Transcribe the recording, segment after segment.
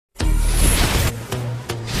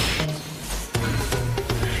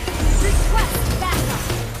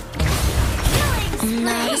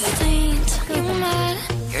not a saint. You're mad.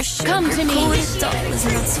 Your Come to me. doll is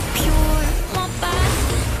not so pure. My bad.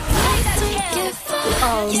 I take it far.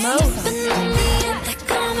 Almost.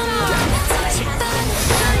 Like I'm a mom.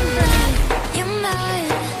 You're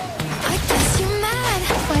mad. I guess you're mad.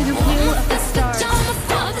 By the view of the stars. Drama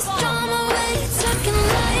for this drama. Why you talking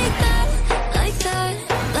like that? Like that.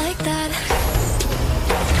 Like that.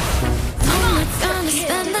 I'm not gonna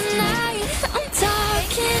spend the night. I'm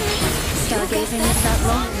talking. Stargazing is not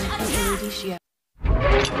long in Rhodesia.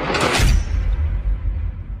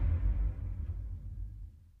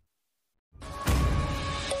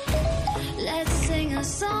 Let's sing a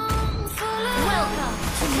song full of Welcome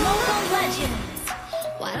to Mobile Legends!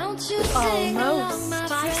 Why don't you sing along, my 5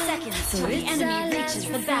 friend? seconds till the enemy reaches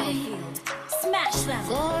the battlefield. Smash them!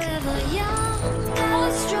 Forever young,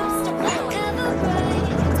 never strong, never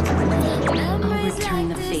brave. Memories return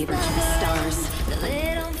like the this favor to the never stars. end,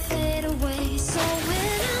 they don't fade away. So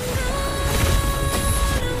when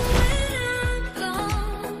I'm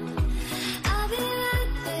gone, I'll be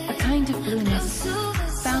right there. A kind of blueness, Close to the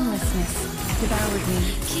sun. boundlessness, devoured me.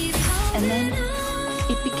 Keep And then holding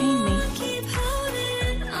on. it became me. Keep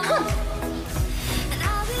holding on. And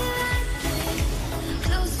I'll be right there.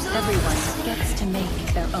 Close to Everyone gets to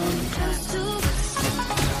make their own path.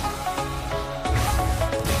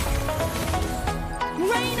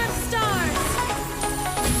 Rain of stars!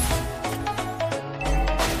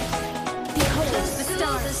 Behold the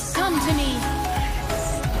stars. Come to me.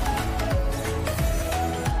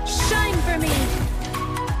 Shine for me.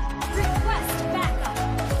 Request backup!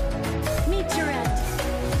 Meet your end.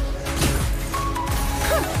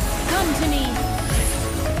 Come to me.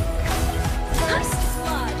 First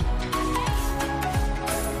blood!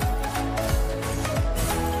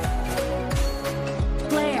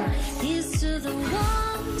 Flare. Here's to the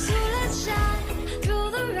ones who let shine through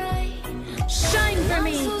the rain. Shine for Ones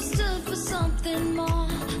me. who stood for something more.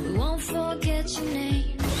 We won't forget your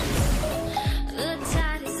name. The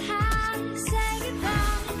tide is high. Say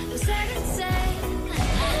goodbye. We set it sail.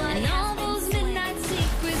 And all those midnight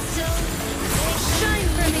secrets told. Shine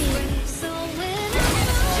for me. So when I'm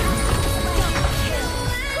gone,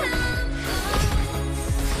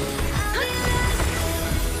 I'll be right there.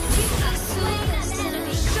 Keep us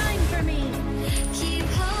enemy. Shine for me. Keep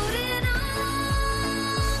holding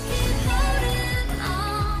on, keep holding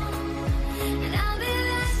on, and I'll be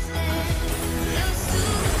right there, close to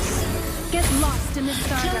the sun, Get lost in the close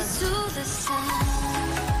stardust. to the sun.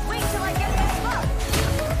 Wait till I get this up!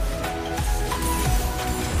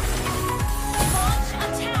 Launch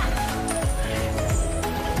attack!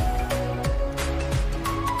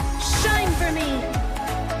 Shine for me.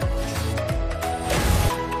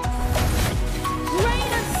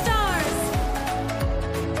 Rain of stars.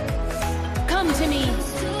 Come to me.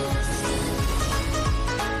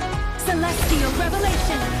 Celestial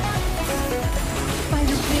revelation. By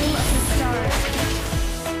the will of the stars.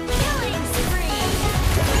 Killing spree!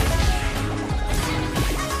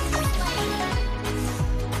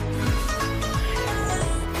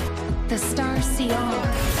 The stars see all,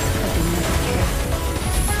 but they never care.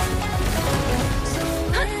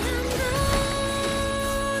 When I'm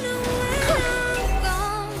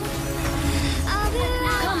gone, I'll be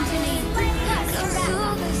right Come to me. close to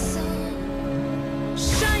the sun.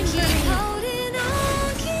 Shine for Keep me. holding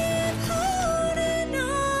on, keep holding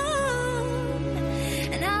on,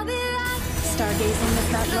 and I'll be right Stargazing is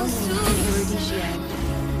not lonely in Rhodesia.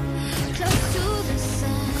 close to the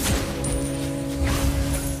sun.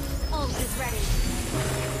 Ult is ready.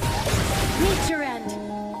 Meet your end.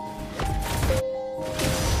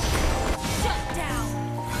 Shut down!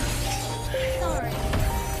 Sorry.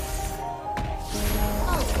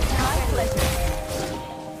 Ult is now ready.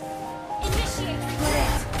 Initiate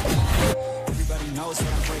retreat! Everybody knows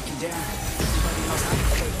that I'm breaking down. Everybody knows how I'm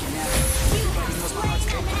faking now. Everybody knows my heart's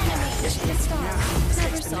broken now. Yeah, she hates me now.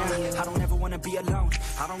 Mistakes me now. I don't ever wanna be alone.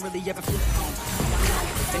 I don't really ever feel at home.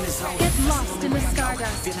 In the zone. Get lost in the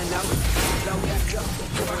stardust. Feeling low, low, low.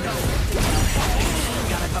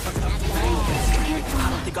 Gotta pop a couple things. I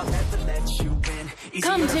don't think I'll ever let you in. Easy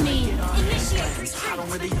Come to me. Initiate I don't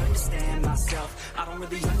really understand myself. I don't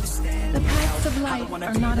really understand. The paths of life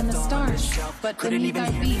are not in the stars, but beneath thy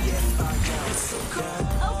feet.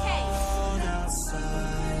 Okay.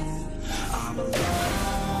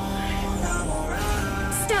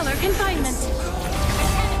 Stellar confinement.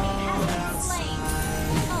 An enemy has been slain.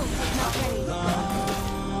 Ult is not ready.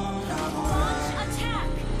 Launch attack!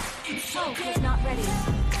 Ult is not ready.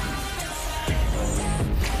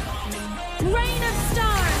 Rain of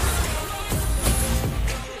stars.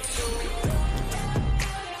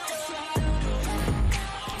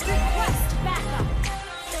 Request backup!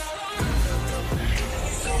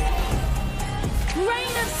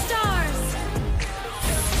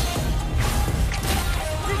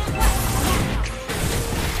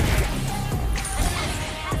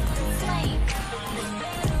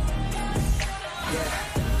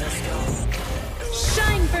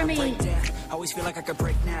 always feel like I could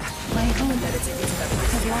break now. My home Let it take me to that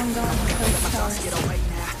place. has long gone Let my without thoughts stars. get away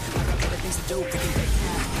now. I got better things to do, picking bait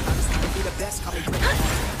now. I just wanna be the best, call me great now.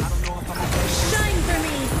 I don't know if I'm okay. Shine for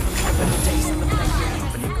me! Better days on the playground,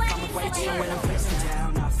 but if I'm away, even when I'm facing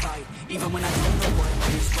down, I fight. Even when I don't know what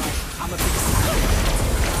is right, I'm a big sign.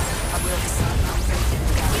 I will decide I'm faking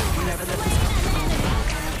it out. You never let me stop me.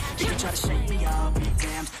 If you try to shake me, I'll be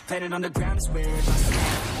damned. Planet on the ground is where I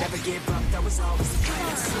stand. Never give up, that was always the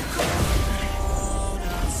plan. So cold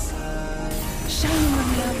outside. Shining on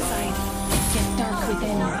the outside, yet dark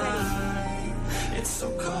within. It's so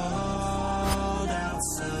cold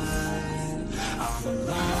outside. I'm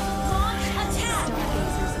alone.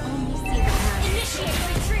 Stargazers only see the past. Initiate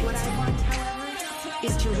retreat. What I want, however,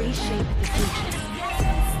 is to reshape the future.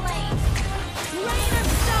 Rain of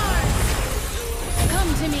stars. Come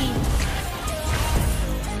to me!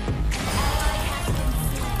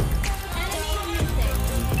 Enemy missing.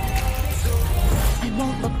 I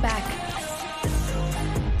won't look back.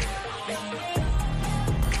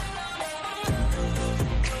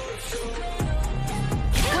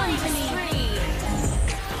 Come to me!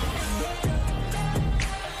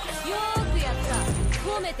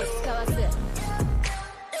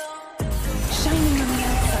 Shining on the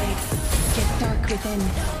outside, yet dark within.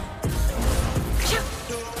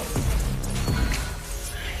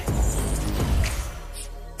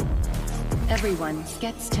 Everyone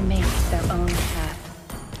gets to make their own path.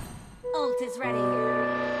 Ult is ready.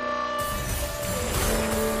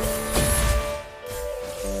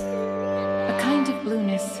 A kind of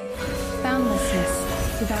blueness,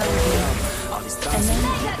 boundlessness, devoured me. All these And thoughts then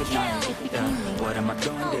keep me up at night. it became me. What am I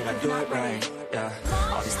doing? Did I do it right? Yeah.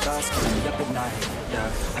 All these thoughts keep me up at night.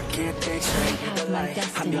 Yeah. I can't think straight in the Have my light. I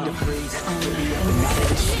destiny need to breathe. only Maybe up in and out of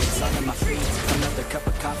the sheets, under my feet. Another cup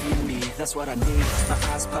of coffee in me. That's what I need. My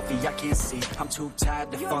eyes puffy, I can't see. I'm too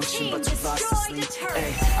tired to function, but too lost to sleep.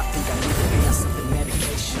 Hey, I think I need to be on something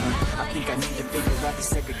medication. I think I need to figure out the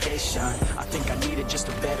segregation. I think I needed just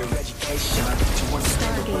a better education. To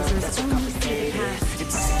understand the world that's so Stargazers only see the complicated. past.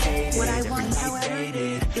 Intoxicated. What I Every want, night however,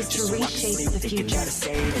 faded. is to Just so I can reshape sleep the thinking future. that it's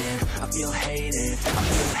faded. I feel hated, I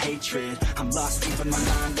feel hatred. I'm lost deep in my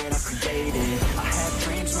mind that I created. I have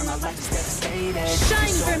dreams where my life is devastated. Shine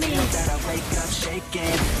So for me. real that I wake up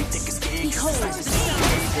shaking. You think it's game, Behold cause the it's life is so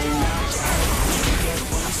crazy. Now I'm trying to get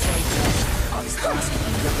what I'm saying. All these thoughts keep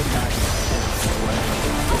me up at night. What am I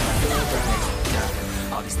doing? Did I do it right?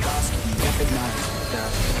 Yeah. All these thoughts keep me up at night. Yeah.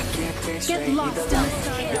 I can't think Get straight lost either in way. the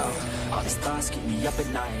silence. Yo, all these thoughts keep me up at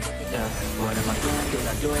night. Yeah. What am I doing? Did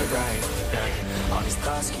I do it right? Yeah. All these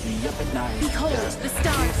thoughts keep me up at night. Behold yeah. the I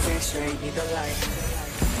can't stars. think straight either light.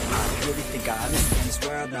 I really think I understand this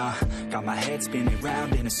world now. Got my head spinning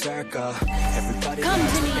round in a circle. Everybody Come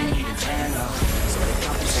wants to what me. they need internal. So they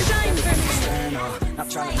compensate with Shine for everything me. external. Not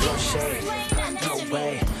trying to throw shade, no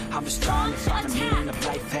way. I'm just trying to find the meaning of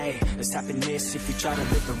life. Hey, there's happiness if you try to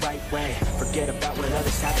live the right way. Forget about what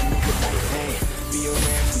others have to live your life. Hey, be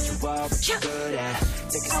aware of who you are, what you're good at.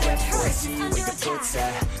 Take a step forward, see where your foot's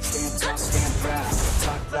at. Stand tall, stand proud,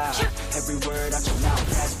 talk loud. Every word out your mouth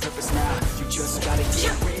has purpose now. You just gotta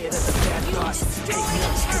get rid of the bad thoughts. Take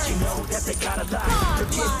notes, cause you know that they got a lot.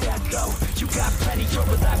 Forget that, go. You got plenty, you're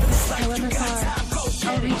alive in this life. You However got far, time, go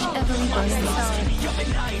I'll reach every burning star. keep me up at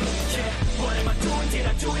night. Yeah, what am I doing? Did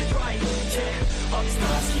I do it right? Yeah, all these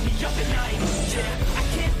thoughts keep me up at night. Yeah, I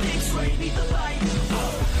can't think straight, need the light.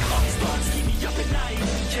 All these thoughts keep me up at night.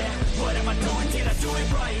 Yeah, what am I doing? Did I do it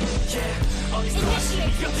right? Yeah, all these thoughts keep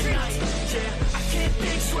me up at night. Yeah, I can't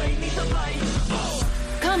think straight, need the light.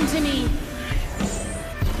 Come to me!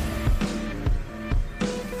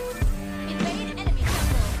 Invade enemy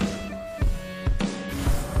temple.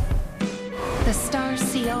 The stars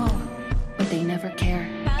see all, but they never care.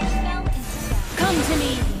 Battle spell into step. Come to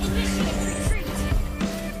me! Initiate retreat.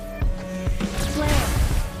 Flare!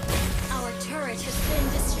 Our turret has been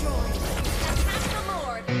destroyed. Attack the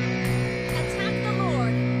Lord. Attack the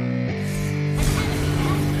Lord. An enemy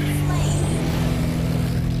has been slain.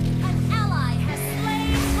 An ally has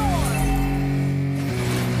slain Lord.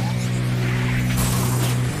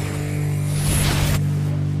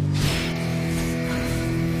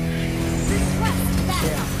 Request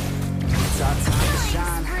backup. It's our time to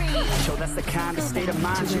shine. Killing spree. Yo, that's the kind of state of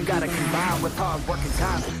mind you gotta combine with hard work and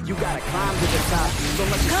time. You gotta climb to the top. Don't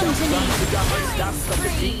let Come yourself to me. run. You got first stop, stuff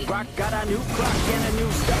the deep rock. Got a new clock and a new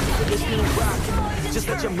start for this new rock. Just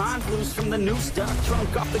let your mind loose from the new stuff.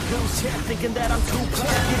 Drunk off the goose, yeah, thinking that I'm too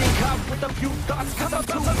clever. Getting caught with a few thoughts, cause I'm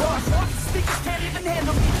too lost. Speakers can't even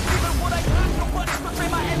handle me. give what I got. Nobody's betray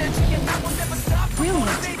my energy, and I will never stop.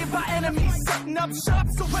 Motivated by enemies, setting up shop.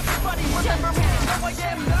 So everybody remember me. No, I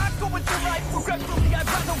am not going through life regretfully. I'd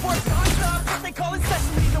rather work on jobs, what they call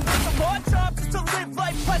incessantly, than work a hard job just to live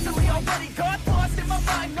life pleasantly. Already got lost in my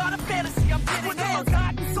mind, not a fantasy. I'm getting it.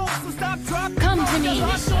 Forgotten souls, so stop, drop. Come to me.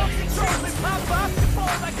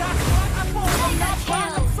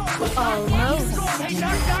 Almost.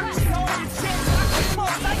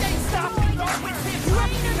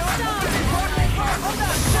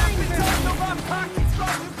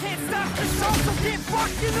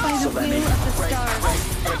 By the will of the stars.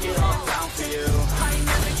 Break it all down for you. I ain't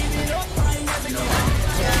never giving up. I ain't never giving up.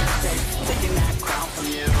 Taking that crown from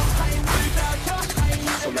you.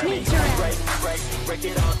 So let me break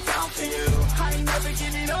it all down for you. I ain't never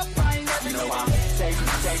giving up. I ain't never giving up.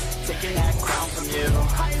 Taking that crown from you.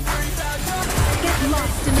 I ain't worried about you. Get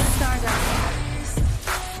lost in the stardust.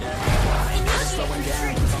 I ain't never slowing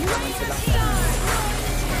down. I'm going till I'm done.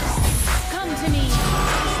 Come to me.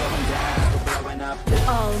 Slowing down. We're blowing up.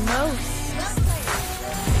 Almost.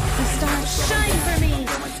 The stars shine for me. I'm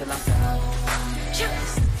going till I'm done.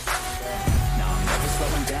 No, I'm never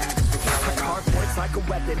slowing down. Hardpoint's like a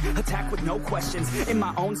weapon, attack with no questions. In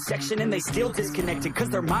my own section, and they still disconnected, cause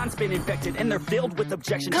their mind's been infected, and they're filled with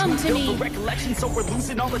objections. Come to me. Recollection, so we're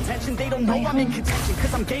losing all attention. They don't know I'm in contention,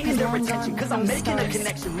 cause I'm gaining their attention, cause I'm making a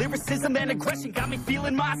connection. Lyricism and aggression got me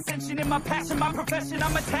feeling my ascension. In my passion, my profession,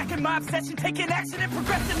 I'm attacking my obsession, taking action and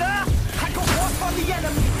progressing. I go off on the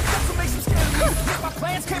enemy, that's what makes them scared of me. Make my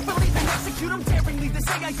plans carefully, then execute them daringly. They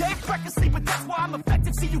say I act recklessly, but that's why I'm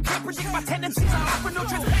effective. See, you can't predict my tendencies, I offer no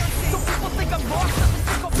transparency. So people think I'm lost,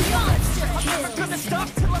 I'm never gonna stop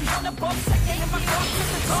till I'm one above second in my thoughts.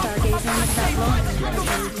 Stargazing is not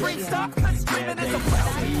long. Stop, cause screaming is a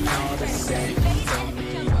blessing. All the same, tell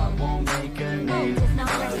me I won't make a name,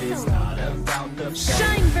 but it's not about the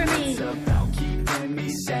Shine for me. it's about keeping me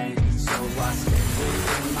sane. So I stay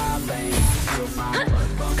within my lane, feel my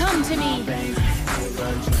blood pump Come to through my me. veins. Feel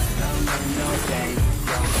adrenaline, no pain,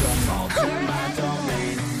 welcome all to my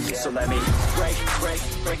domain. So let me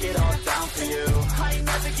break it all down for you. I ain't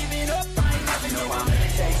never giving up, I ain't never giving up.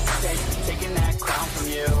 Taking that crown from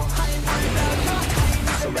you. I ain't worried about you.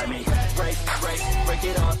 So let me break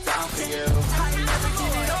it all down for you. I ain't never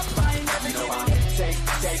giving up, I ain't never giving up.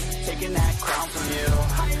 Taking that crown from you.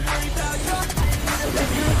 I ain't worried about you. So let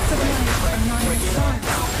me break it all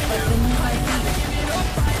down for you. I ain't never giving up,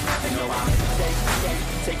 I ain't never giving up.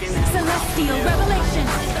 Taking that Celestial revelation.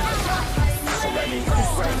 so let me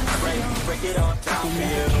break it all down for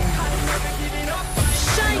you.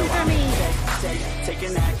 Shine for me.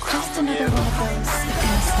 Taking that crown Just from another you. one of those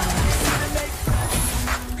second stars.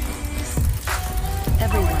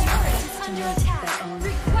 Everyone gets to make their own.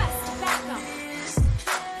 Request backup.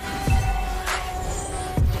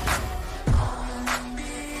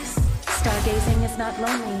 Stargazing is not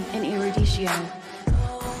lonely in Eruditio.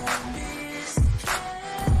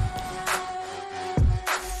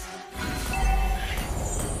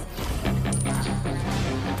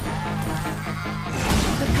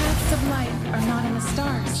 The paths of life are not in the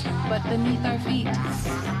stars, but beneath our feet.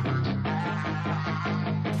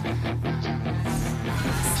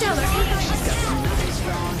 Stellar She's got some nice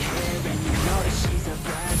long hair, and you know that she's a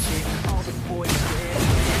bad chick. All the boys stare,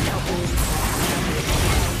 and elbows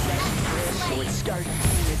short skirt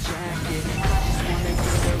and a jacket. I just wanna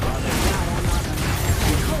get her all the time on the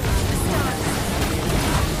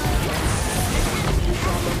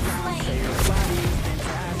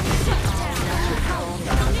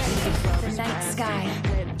the night sky.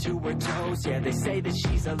 to her toes, yeah, they say that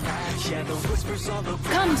she's alive. Yeah, the whispers all around.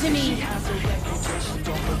 Come to me. She has a reputation,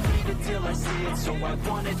 don't believe it till I see it. So I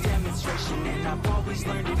want a demonstration, and I've always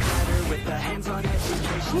learned it better with a hands-on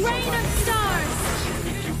education. Rain of stars.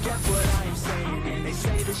 If you get what I am saying, and they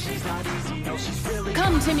say that she's not easy, no, she's really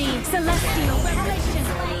Come to me. Celestial revelation.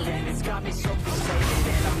 and it's got me so fixated.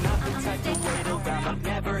 And I'm not the type to wait around, I've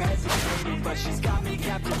never hesitated, but she's got me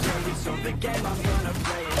captivated, so the game I'm gonna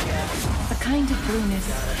play it, yeah. A kind of blueness,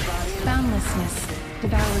 boundlessness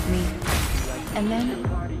devoured me. And then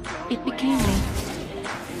it became me.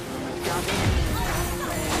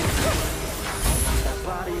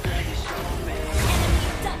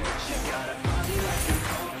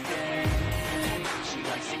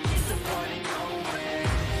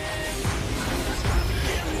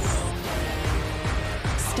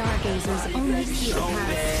 Stargazers only see the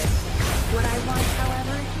past. What I want,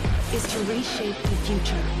 however, is to reshape the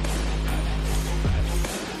future.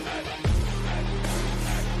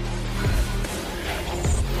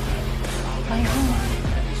 My home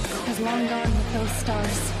has long gone with those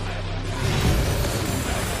stars.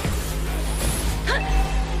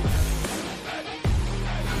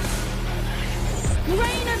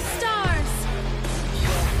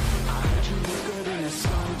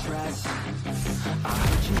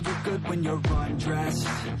 undressed.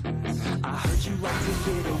 I heard you like to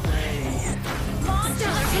get away.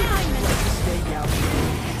 Stellar alignment. Like to stay out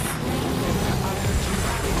late. I heard you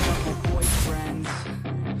had a couple boyfriends.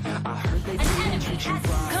 I heard they didn't treat you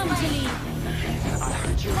right. Come to me. I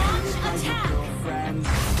heard you're hated by your girlfriends.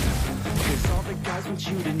 'Cause all the guys want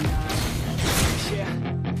you tonight. Yeah,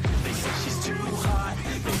 they say she's too hot,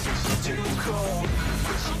 they say she's too cold.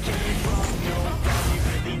 But she came from nobody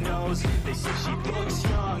really knows. They say she looks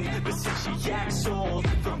young, but say she acts old.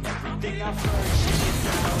 From everything I've heard, she gets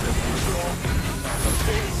out